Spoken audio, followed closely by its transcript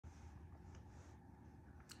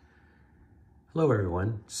Hello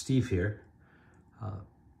everyone, Steve here.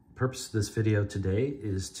 Purpose of this video today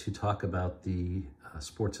is to talk about the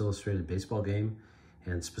Sports Illustrated baseball game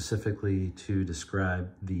and specifically to describe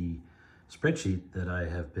the spreadsheet that I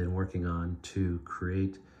have been working on to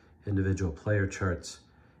create individual player charts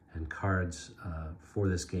and cards for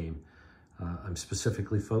this game. I'm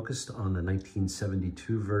specifically focused on the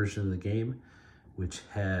 1972 version of the game, which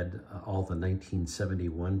had all the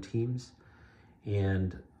 1971 teams.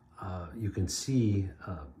 And you can see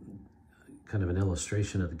kind of an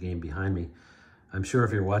illustration of the game behind me. I'm sure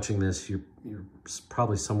if you're watching this, you're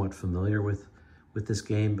probably somewhat familiar with this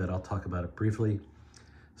game, but I'll talk about it briefly.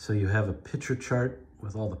 So you have a pitcher chart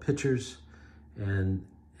with all the pitchers and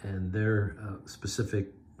their specific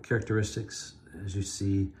characteristics, as you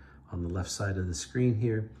see on the left side of the screen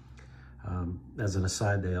here. As an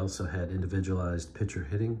aside, they also had individualized pitcher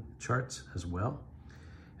hitting charts as well.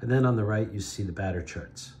 And then on the right, you see the batter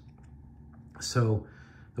charts. So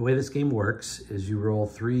the way this game works is you roll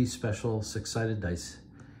 3 special 6-sided dice,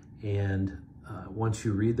 and once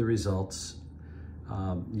you read the results,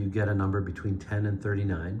 you get a number between 10 and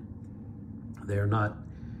 39. They're not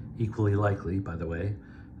equally likely, by the way.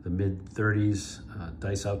 The mid-30s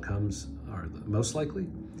dice outcomes are the most likely,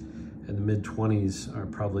 and the mid-20s are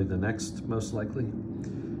probably the next most likely.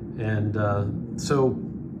 And so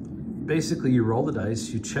basically you roll the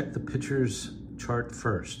dice, you check the pitcher's chart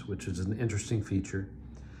first, which is an interesting feature.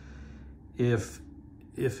 If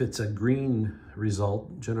it's a green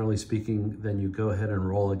result, generally speaking, then you go ahead and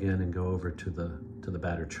roll again and go over to the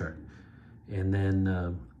batter chart. And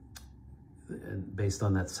then and based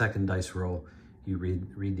on that second dice roll, you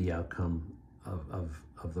read the outcome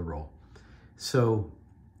of the roll. So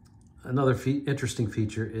another interesting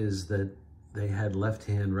feature is that they had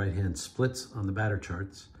left-hand, right-hand splits on the batter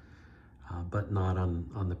charts, but not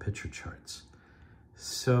on the pitcher charts.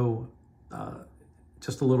 So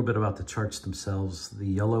just a little bit about the charts themselves. The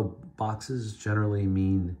yellow boxes generally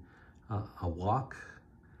mean a walk.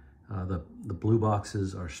 The blue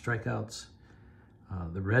boxes are strikeouts.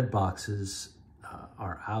 The red boxes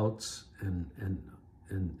are outs and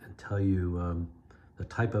tell you the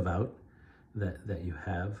type of out that you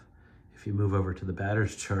have. If you move over to the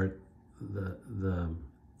batter's chart, the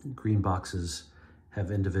green boxes have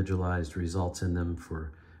individualized results in them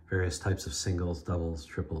for various types of singles, doubles,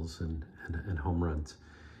 triples, and home runs.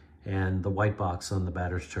 And the white box on the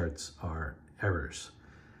batter's charts are errors.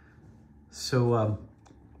 So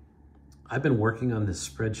I've been working on this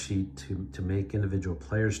spreadsheet to make individual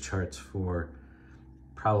players' charts for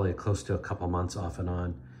probably close to a couple months off and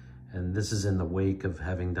on. And this is in the wake of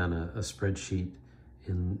having done a spreadsheet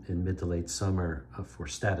in mid to late summer for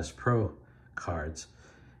Status Pro cards.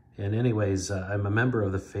 And anyways, I'm a member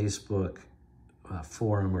of the Facebook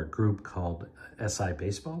forum or group called SI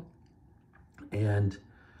Baseball. And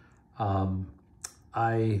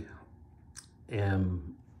I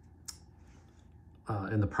am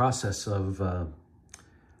in the process of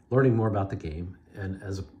learning more about the game. And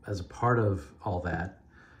as a part of all that,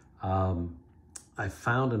 I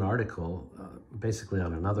found an article basically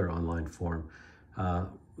on another online forum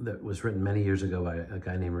that was written many years ago by a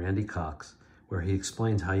guy named Randy Cox, where he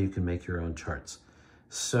explains how you can make your own charts.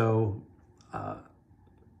 So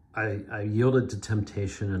I yielded to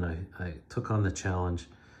temptation and I took on the challenge,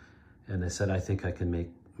 and I said, I think I can make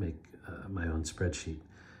my own spreadsheet.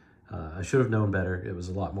 I should have known better. It was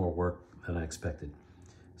a lot more work than I expected.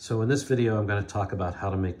 So in this video, I'm going to talk about how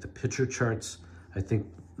to make the pitcher charts. I think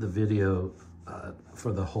the video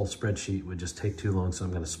for the whole spreadsheet would just take too long, so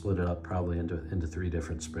I'm going to split it up probably into 3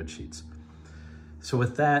 different spreadsheets. So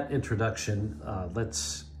with that introduction,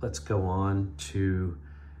 let's go on to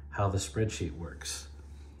how the spreadsheet works.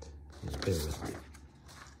 Bear with me.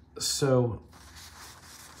 So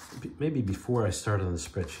maybe before I start on the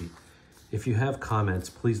spreadsheet, if you have comments,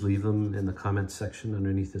 please leave them in the comments section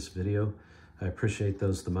underneath this video. I appreciate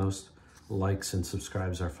those the most. Likes and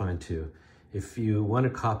subscribes are fine too. If you want a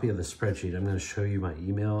copy of the spreadsheet, I'm going to show you my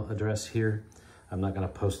email address here. I'm not going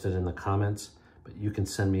to post it in the comments, but you can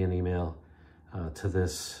send me an email to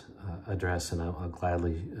this address, and I'll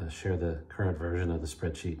gladly share the current version of the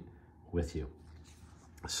spreadsheet with you.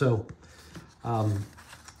 So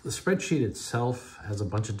the spreadsheet itself has a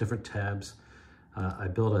bunch of different tabs. I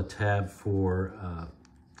built a tab for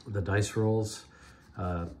the dice rolls,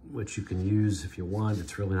 which you can use if you want.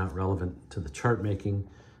 It's really not relevant to the chart making,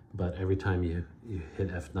 but every time you hit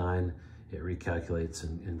F9, it recalculates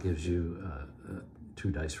and gives you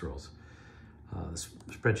 2 dice rolls.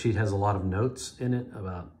 The spreadsheet has a lot of notes in it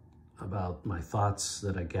about my thoughts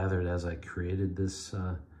that I gathered as I created this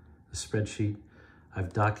spreadsheet.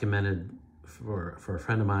 I've documented for a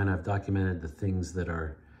friend of mine, I've documented the things that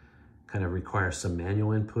are kind of require some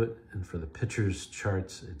manual input, and for the pitchers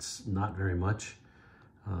charts, it's not very much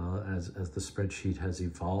as the spreadsheet has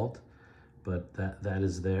evolved, but that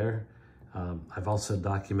is there. I've also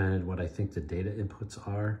documented what I think the data inputs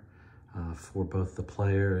are for both the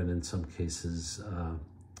player and in some cases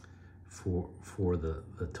for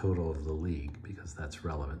the total of the league, because that's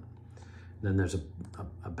relevant. Then there's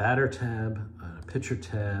a batter tab, a pitcher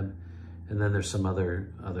tab, and then there's some other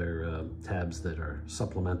tabs that are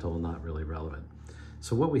supplemental and not really relevant.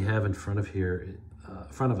 So what we have in front of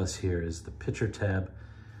us here is the pitcher tab.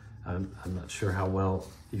 I'm not sure how well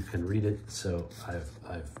you can read it, so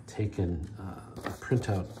I've taken a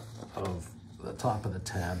printout of the top of the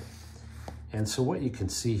tab. And so what you can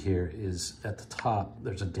see here is at the top,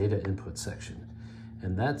 there's a data input section.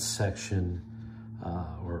 And that section,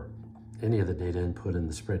 or any of the data input in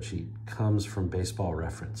the spreadsheet, comes from Baseball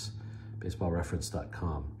Reference,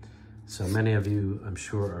 baseballreference.com. So many of you, I'm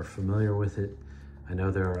sure, are familiar with it. I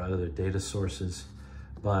know there are other data sources,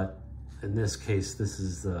 but in this case, this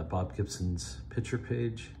is Bob Gibson's pitcher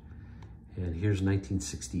page. And here's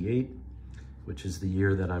 1968, which is the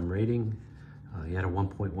year that I'm rating. He had a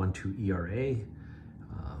 1.12 ERA,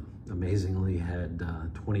 amazingly had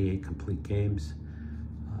 28 complete games,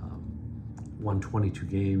 won 22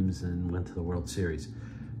 games and went to the World Series.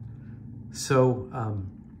 So,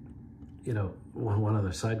 you know, one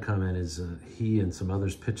other side comment is he and some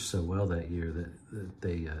others pitched so well that year that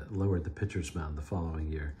they lowered the pitcher's mound the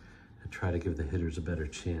following year to try to give the hitters a better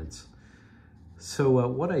chance. So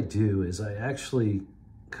what I do is I actually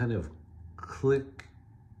kind of click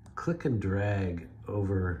and drag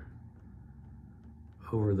over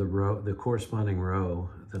the corresponding row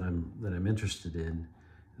that I'm interested in.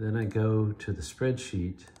 Then I go to the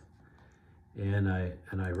spreadsheet and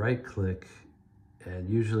I right click, and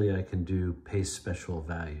usually I can do paste special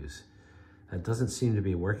values. That doesn't seem to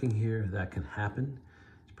be working here. That can happen.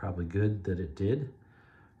 It's probably good that it did,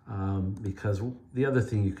 because the other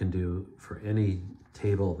thing you can do for any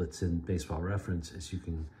table that's in Baseball Reference is you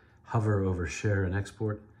can hover over Share and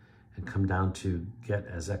Export and come down to Get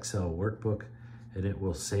as Excel Workbook, and it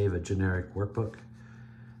will save a generic workbook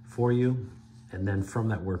for you. And then from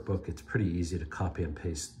that workbook, it's pretty easy to copy and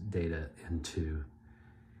paste data into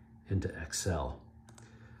Excel.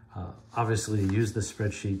 Obviously, use the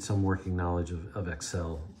spreadsheet. Some working knowledge of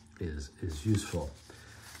Excel is useful.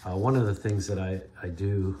 One of the things that I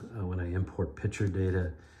do when I import pitcher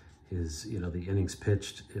data is, you know, the innings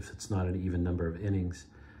pitched. If it's not an even number of innings,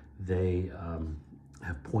 they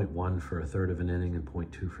have 0.1 for a third of an inning and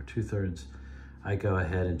 0.2 for 2/3. I go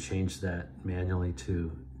ahead and change that manually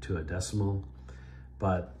to a decimal,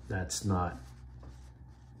 but that's not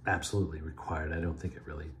absolutely required. I don't think it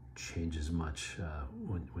really changes much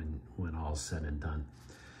when all's said and done.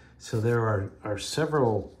 So there are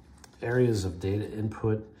several areas of data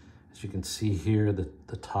input. As you can see here,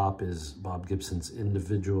 the top is Bob Gibson's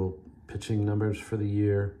individual pitching numbers for the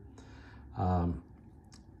year.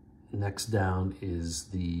 Next down is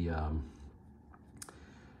the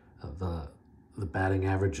batting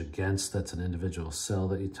average against. That's an individual cell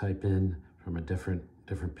that you type in from a different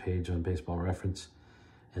page on Baseball Reference.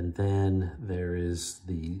 And then there is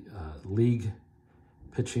the league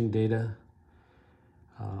pitching data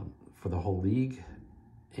for the whole league.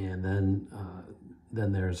 And then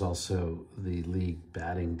there's also the league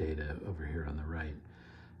batting data over here on the right,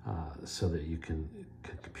 so that you can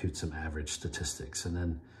compute some average statistics. And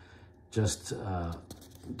then just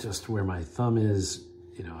where my thumb is,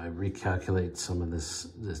 you know, I recalculate some of this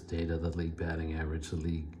data, the league batting average, the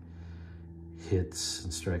league hits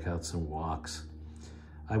and strikeouts and walks.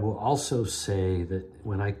 I will also say that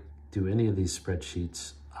when I do any of these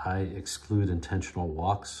spreadsheets, I exclude intentional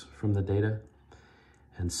walks from the data.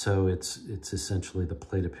 And so it's essentially the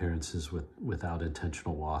plate appearances without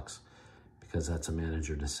intentional walks, because that's a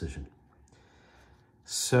manager decision.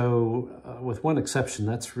 So with one exception,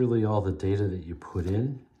 that's really all the data that you put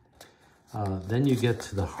in. Then you get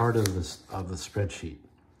to the heart of the spreadsheet.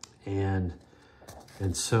 And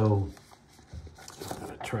so I'm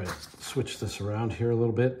gonna try to switch this around here a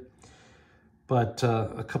little bit. But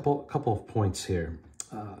a couple of points here.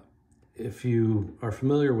 If you are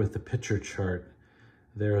familiar with the pitcher chart,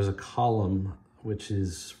 there is a column which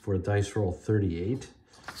is for dice roll 38,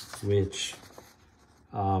 which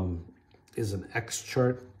is an X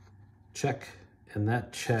chart check, and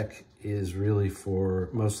that check is really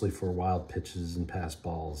mostly for wild pitches and pass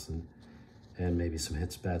balls and maybe some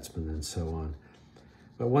hits batsmen and so on.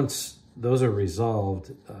 But once those are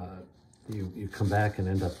resolved, you come back and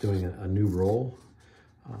end up doing a new roll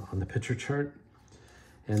on the pitcher chart.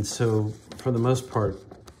 And so for the most part,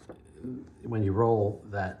 when you roll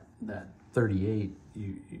that 38,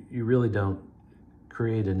 you really don't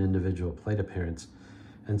create an individual plate appearance.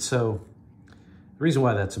 And so the reason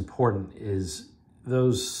why that's important is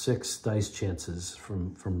those 6 dice chances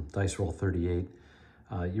from dice roll 38,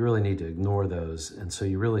 you really need to ignore those. And so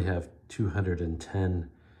you really have 210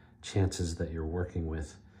 chances that you're working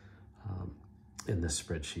with in this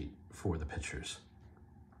spreadsheet for the pitchers.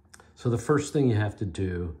 So the first thing you have to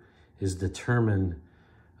do is determine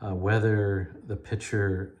whether the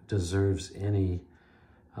pitcher deserves any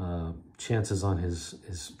chances on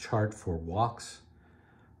his chart for walks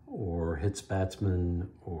or hits batsmen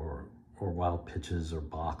or wild pitches or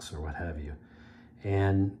balks or what have you.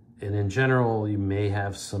 And in general, you may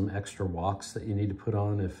have some extra walks that you need to put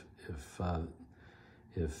on if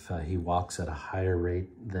he walks at a higher rate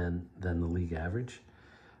than the league average.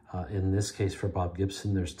 In this case, for Bob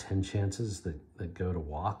Gibson, there's 10 chances that go to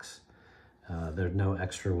walks. There are no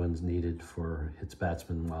extra ones needed for hits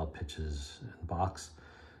batsmen, wild pitches, and balks.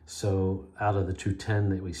 So out of the 210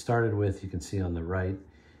 that we started with, you can see on the right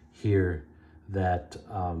here that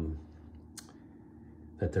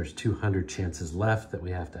that there's 200 chances left that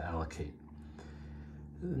we have to allocate.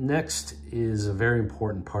 Next is a very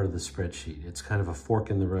important part of the spreadsheet. It's kind of a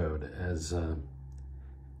fork in the road. As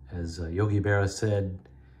Yogi Berra said,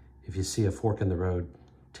 if you see a fork in the road,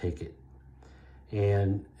 take it.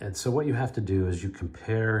 And so what you have to do is you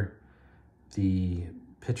compare the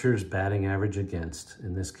pitcher's batting average against,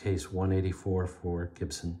 in this case, 184 for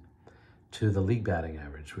Gibson, to the league batting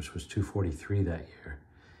average, which was 243 that year.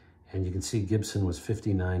 And you can see Gibson was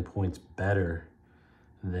 59 points better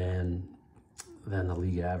than the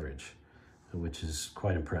league average, which is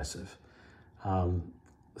quite impressive.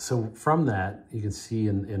 So from that, you can see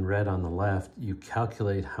in red on the left, you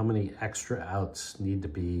calculate how many extra outs need to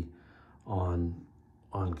be on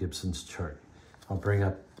Gibson's chart. I'll bring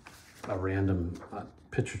up a random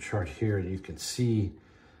picture chart here. You can see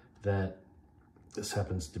that this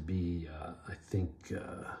happens to be, I think,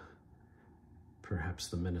 perhaps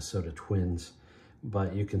the Minnesota Twins,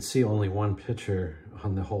 but you can see only one pitcher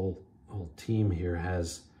on the whole team here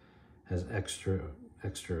has extra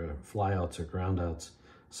flyouts or groundouts.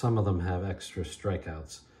 Some of them have extra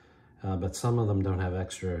strikeouts, but some of them don't have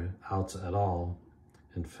extra outs at all.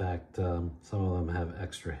 In fact, some of them have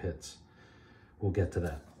extra hits. We'll get to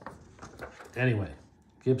that. Anyway,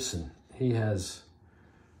 Gibson, he has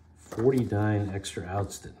 49 extra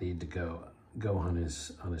outs that need to go on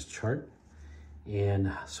his chart.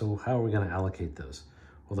 And so how are we going to allocate those?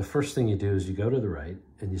 Well, the first thing you do is you go to the right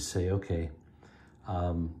and you say, okay,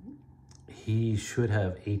 he should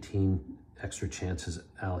have 18 extra chances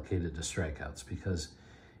allocated to strikeouts because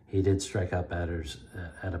he did strike out batters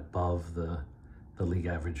at above the league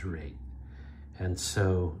average rate. And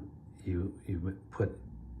so you put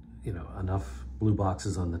enough blue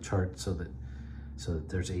boxes on the chart so that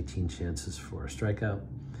there's 18 chances for a strikeout,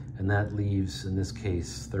 and that leaves, in this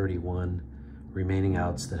case, 31 remaining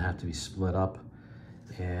outs that have to be split up.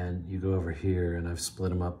 And you go over here, and I've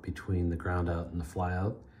split them up between the ground out and the fly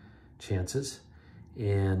out chances.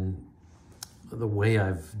 And the way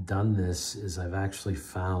I've done this is I've actually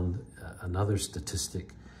found another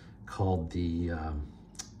statistic called the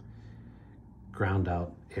ground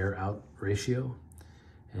out air out ratio.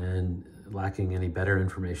 And lacking any better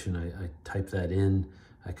information, I type that in,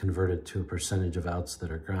 I convert it to a percentage of outs that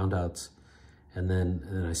are ground outs, and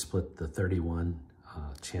then I split the 31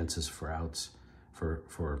 chances for outs,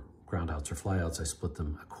 for ground outs or flyouts, I split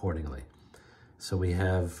them accordingly. So we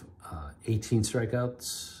have 18 strikeout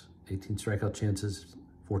chances,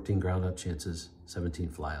 14 ground out chances, 17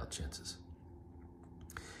 flyout chances.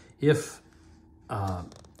 If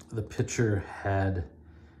the pitcher had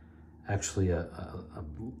actually a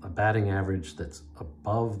batting average that's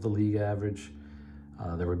above the league average,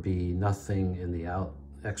 there would be nothing in the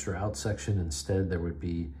extra out section. Instead, there would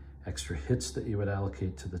be extra hits that you would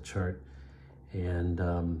allocate to the chart. And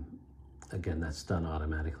again, that's done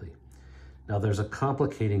automatically. Now there's a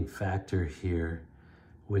complicating factor here,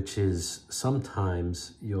 which is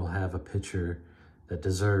sometimes you'll have a pitcher that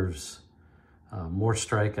deserves more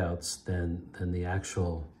strikeouts than the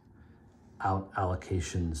actual out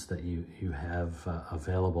allocations that you have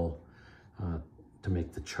available to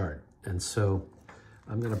make the chart. And so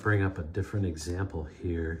I'm going to bring up a different example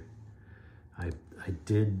here. I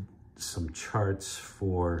did some charts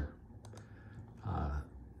for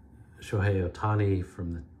Shohei Ohtani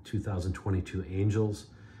from the 2022 Angels.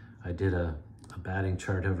 I did a batting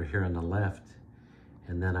chart over here on the left,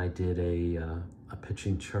 and then I did a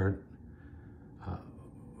pitching chart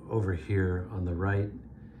over here on the right.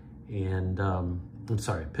 And I'm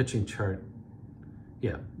sorry, a pitching chart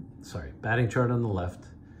batting chart on the left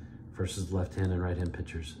versus left-hand and right-hand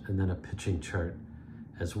pitchers, and then a pitching chart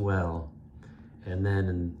as well. And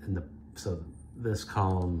then so this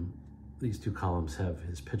column, these two columns have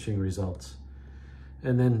his pitching results.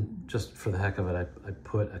 And then just for the heck of it, I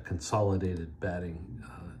put a consolidated batting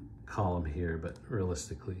column here, but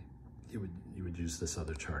realistically, you would use this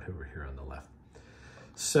other chart over here on the left.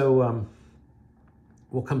 So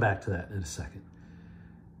we'll come back to that in a second.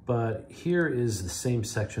 But here is the same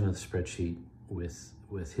section of the spreadsheet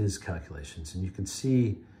with his calculations. And you can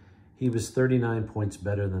see he was 39 points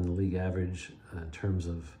better than the league average in terms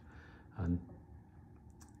of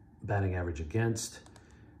batting average against.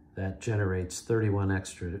 That generates 31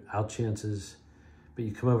 extra out chances. But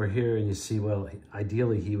you come over here and you see, well,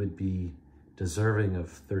 ideally he would be deserving of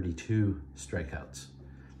 32 strikeouts.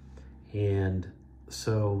 And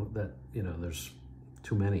so that, there's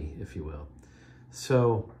too many, if you will.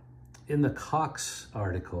 So in the Cox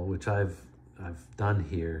article, which I've done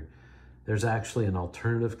here, there's actually an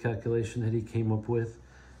alternative calculation that he came up with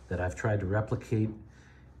that I've tried to replicate.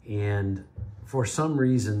 And for some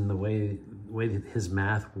reason, the way that his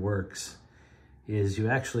math works is you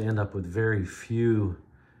actually end up with very few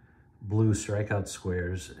blue strikeout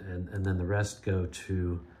squares, and then the rest go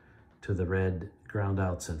to the red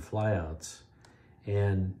groundouts and flyouts.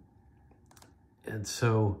 And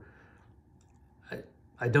so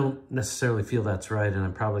I don't necessarily feel that's right, and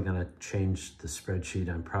I'm probably going to change the spreadsheet.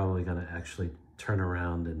 I'm probably going to actually turn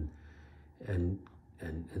around and in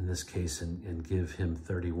this case and give him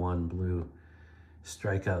 31 blue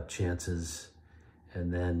strikeout chances,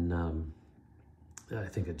 and then I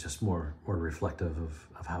think it's just more reflective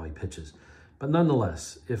of how he pitches. But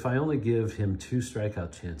nonetheless, if I only give him 2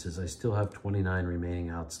 strikeout chances, I still have 29 remaining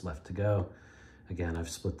outs left to go. Again, I've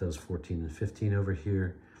split those 14 and 15 over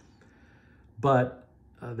here. But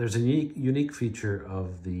there's a unique feature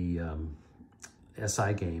of the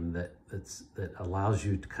SI game that allows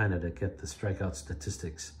you to kind of get the strikeout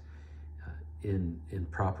statistics in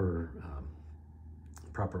proper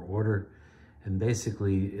order. And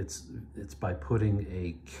basically, it's by putting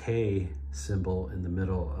a K symbol in the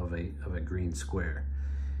middle of a green square.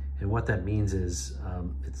 And what that means is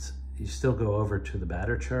you still go over to the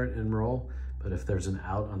batter chart and roll, but if there's an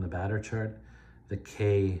out on the batter chart, the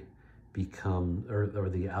K or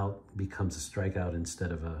the out becomes a strikeout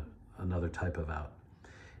instead of another type of out.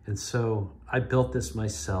 And so I built this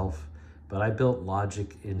myself, but I built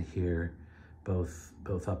logic in here, both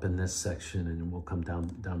up in this section, and we'll come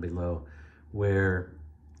down below, where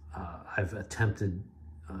I've attempted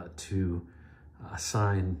to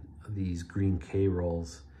assign these green K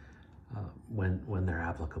rolls when they're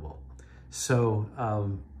applicable. So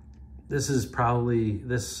this is probably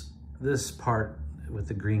this part with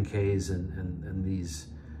the green Ks and these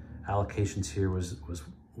allocations here was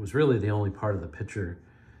really the only part of the pitcher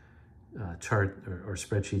chart or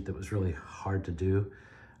spreadsheet that was really hard to do.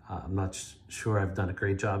 I'm not sure I've done a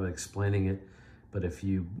great job of explaining it, but if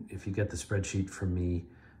you get the spreadsheet from me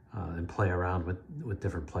and play around with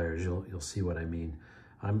different players, you'll see what I mean.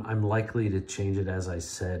 I'm likely to change it, as I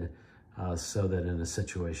said, so that in a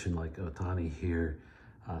situation like Ohtani here,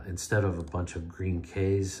 instead of a bunch of green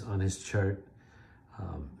Ks on his chart,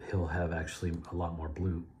 he'll have actually a lot more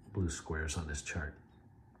blue squares on his chart.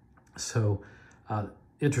 So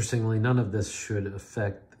interestingly, none of this should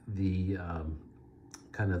affect the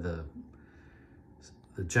kind of the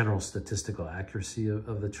general statistical accuracy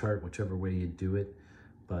of the chart, whichever way you do it,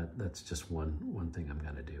 but that's just one thing I'm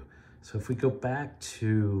going to do. So if we go back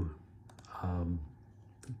to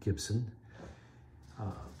Gibson,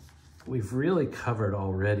 we've really covered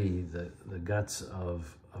already the guts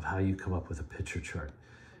of how you come up with a pitcher chart.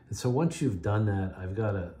 And so once you've done that, I've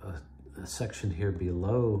got a section here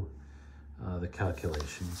below the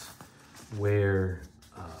calculations where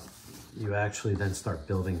you actually then start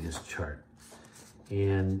building his chart.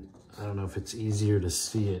 And I don't know if it's easier to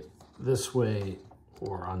see it this way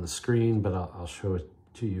or on the screen, but I'll show it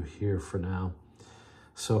to you here for now.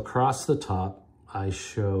 So across the top, I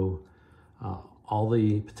show all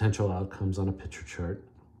the potential outcomes on a pitcher chart.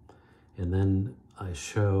 And then I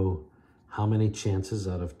show how many chances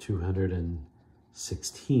out of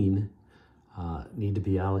 216 need to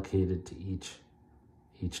be allocated to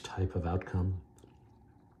each type of outcome.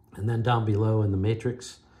 And then down below in the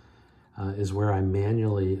matrix is where I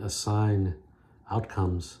manually assign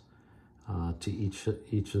outcomes to each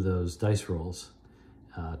of those dice rolls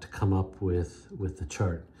to come up with the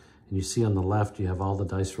chart. And you see on the left, you have all the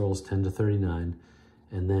dice rolls, 10 to 39.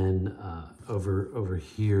 And then over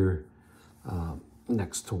here,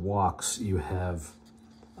 next to walks, you have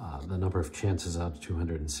the number of chances out of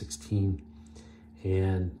 216.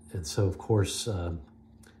 And so, of course,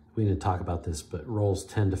 we didn't talk about this, but rolls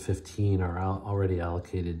 10 to 15 are already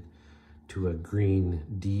allocated to a green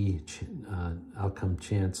D outcome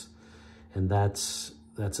chance. And that's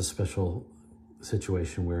a special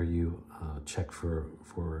situation where you check for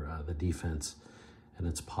the defense, and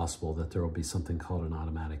it's possible that there will be something called an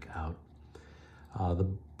automatic out. The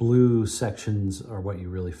blue sections are what you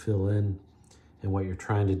really fill in, and what you're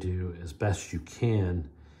trying to do as best you can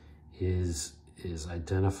is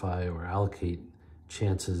identify or allocate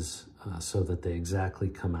chances so that they exactly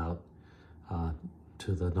come out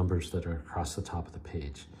to the numbers that are across the top of the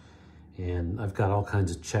page. And I've got all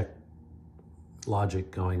kinds of check logic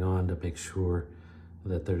going on to make sure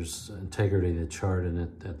that there's integrity to the chart, and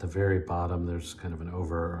at the very bottom there's kind of an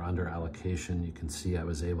over or under allocation. You can see I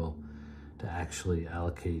was able to actually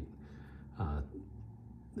allocate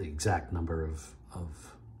the exact number of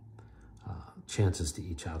chances to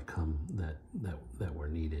each outcome that were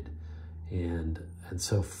needed. And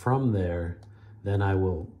so from there, then I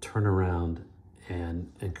will turn around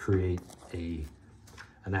and create an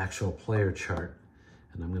actual player chart.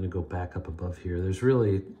 And I'm going to go back up above here. There's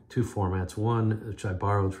really two formats. One, which I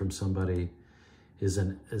borrowed from somebody, is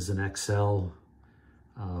an Excel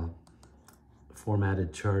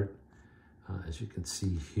formatted chart. As you can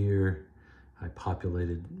see here, I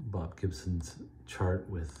populated Bob Gibson's chart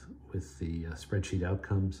with the spreadsheet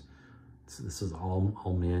outcomes. So this is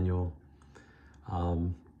all manual.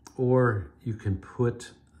 Or you can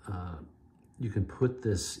put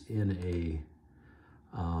this in a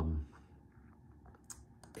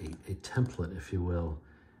template, if you will,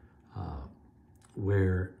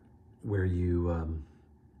 where you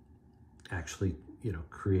actually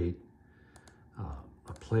create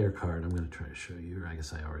a player card. I'm going to try to show you, or I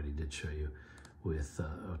guess I already did show you with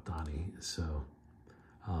Otani. So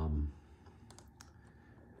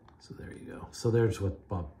there you go. So there's what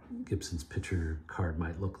Bob Gibson's pitcher card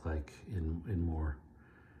might look like in more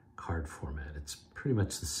card format. It's pretty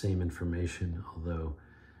much the same information, although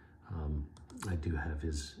I do have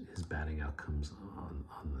his batting outcomes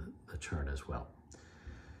on the chart as well.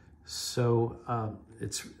 So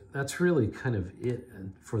that's really kind of it.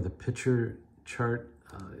 And for the pitcher chart,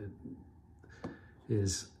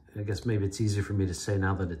 I guess maybe it's easier for me to say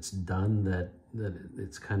now that it's done that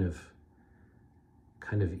it's kind of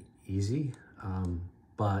easy,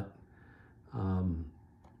 but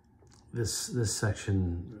this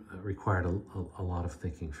section required a lot of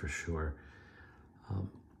thinking for sure.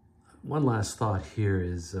 One last thought here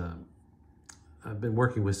is I've been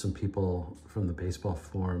working with some people from the baseball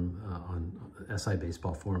forum on SI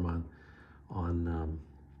Baseball Forum on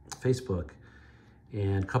Facebook,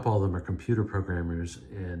 and a couple of them are computer programmers,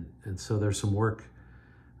 and so there's some work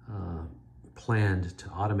planned to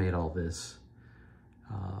automate all this.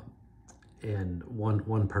 And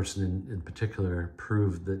one person in particular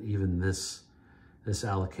proved that even this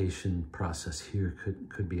allocation process here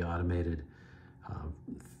could be automated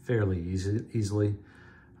fairly easily.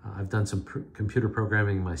 I've done some computer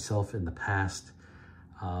programming myself in the past.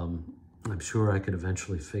 I'm sure I could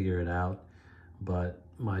eventually figure it out, but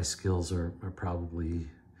my skills are probably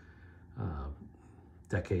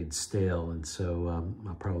decades stale, and so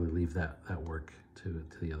I'll probably leave that work to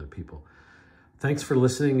the other people. Thanks for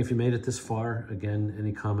listening. If you made it this far, again,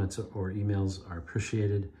 any comments or emails are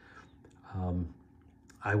appreciated.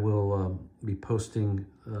 I will be posting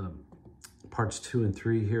parts 2 and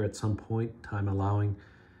 3 here at some point, time allowing,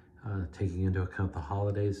 taking into account the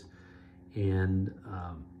holidays. And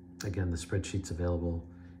again, the spreadsheet's available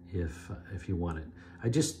if you want it. I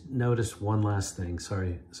just noticed one last thing.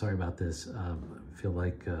 Sorry about this. I feel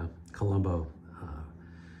like Columbo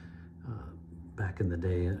back in the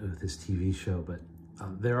day with his TV show, but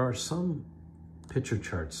there are some pitcher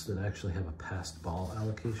charts that actually have a passed ball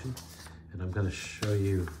allocation, and I'm going to show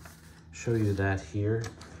you that here.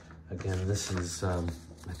 Again, this is I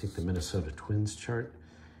think the Minnesota Twins chart,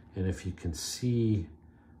 and if you can see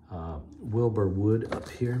Wilbur Wood up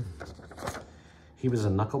here, he was a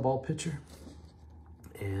knuckleball pitcher,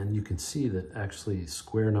 and you can see that actually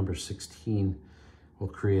square number 16 will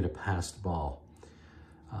create a passed ball.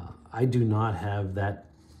 I do not have that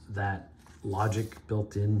logic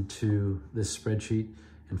built into this spreadsheet.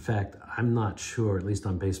 In fact, I'm not sure, at least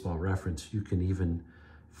on Baseball Reference, you can even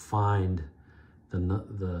find the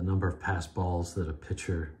number of passed balls that a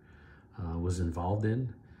pitcher was involved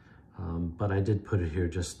in. But I did put it here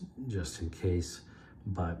just in case,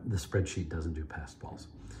 but the spreadsheet doesn't do passed balls.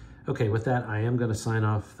 Okay, with that, I am going to sign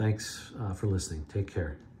off. Thanks for listening. Take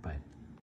care. Bye.